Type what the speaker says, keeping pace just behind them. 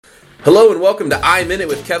Hello and welcome to iMinute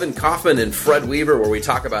with Kevin Kaufman and Fred Weaver, where we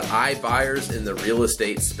talk about iBuyers in the real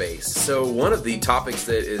estate space. So one of the topics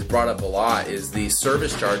that is brought up a lot is the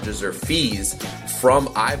service charges or fees from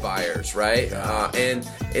iBuyers, right? And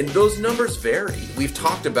those numbers vary. We've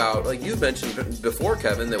talked about, like you mentioned before,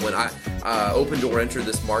 Kevin, that when Open Door entered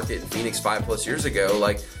this market in Phoenix 5+ years ago,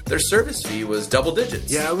 like their service fee was double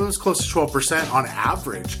digits. Yeah, it was close to 12% on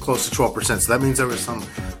average, close to 12%. So that means there was some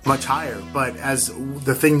much higher. But as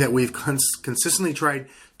the thing that we've consistently tried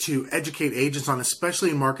to educate agents on, especially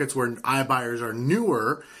in markets where iBuyers are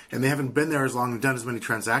newer and they haven't been there as long and done as many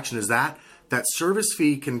transactions, is that service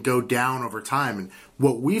fee can go down over time. And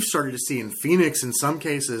what we've started to see in Phoenix, in some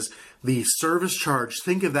cases, the service charge,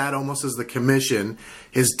 think of that almost as the commission,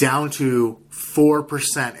 is down to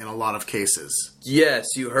 4% in a lot of cases. Yes,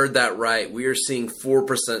 you heard that right. We are seeing 4%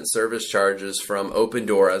 service charges from Open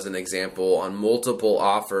Door, as an example, on multiple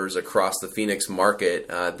offers across the Phoenix market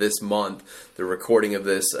this month. The recording of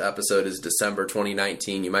this episode is December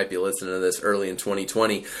 2019. You might be listening to this early in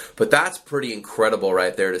 2020, but that's pretty incredible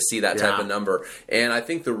right there to see that type of number. And I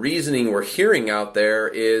think the reasoning we're hearing out there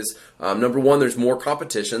is, number one, there's more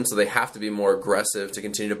competition, so they have to be more aggressive to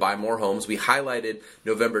continue to buy more homes. We highlighted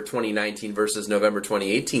November 2019 versus November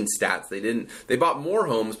 2018 stats. They bought more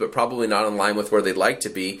homes, but probably not in line with where they'd like to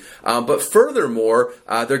be. But furthermore,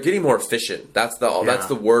 they're getting more efficient. That's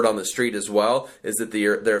the word on the street as well, is that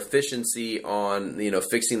their efficiency on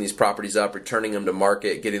fixing these properties up, returning them to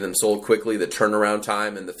market, getting them sold quickly, the turnaround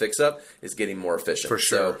time and the fix up is getting more efficient. For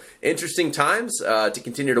sure. So interesting times to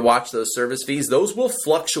continue to watch those service fees. Those will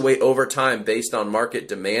fluctuate over time based on market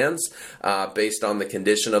demands, based on the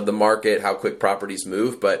condition of the market, how quick properties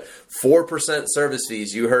move. But 4% service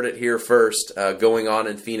fees, you heard it here first, going on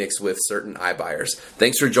in Phoenix with certain iBuyers.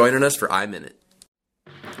 Thanks for joining us for iMinute.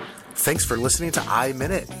 Thanks for listening to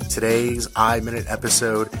iMinute. Today's iMinute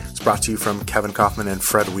episode is brought to you from Kevin Kaufman and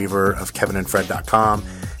Fred Weaver of kevinandfred.com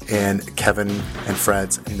and Kevin and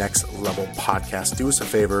Fred's Next Level podcast. Do us a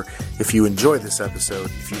favor, if you enjoy this episode,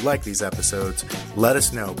 if you like these episodes, let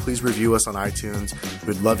us know. Please review us on iTunes.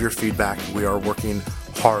 We'd love your feedback. We are working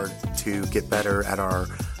hard to get better at our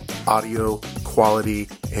audio quality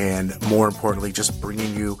and, more importantly, just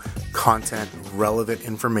bringing you content, relevant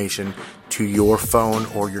information to your phone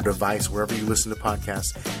or your device, wherever you listen to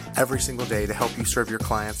podcasts, every single day to help you serve your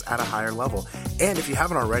clients at a higher level. And if you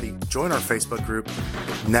haven't already, join our Facebook group,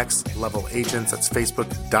 Next Level Agents. That's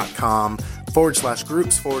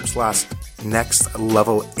facebook.com/groups/Next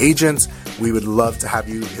Level Agents. We would love to have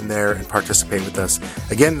you in there and participate with us.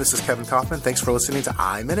 Again, this is Kevin Kaufman. Thanks for listening to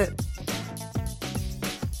iMinute.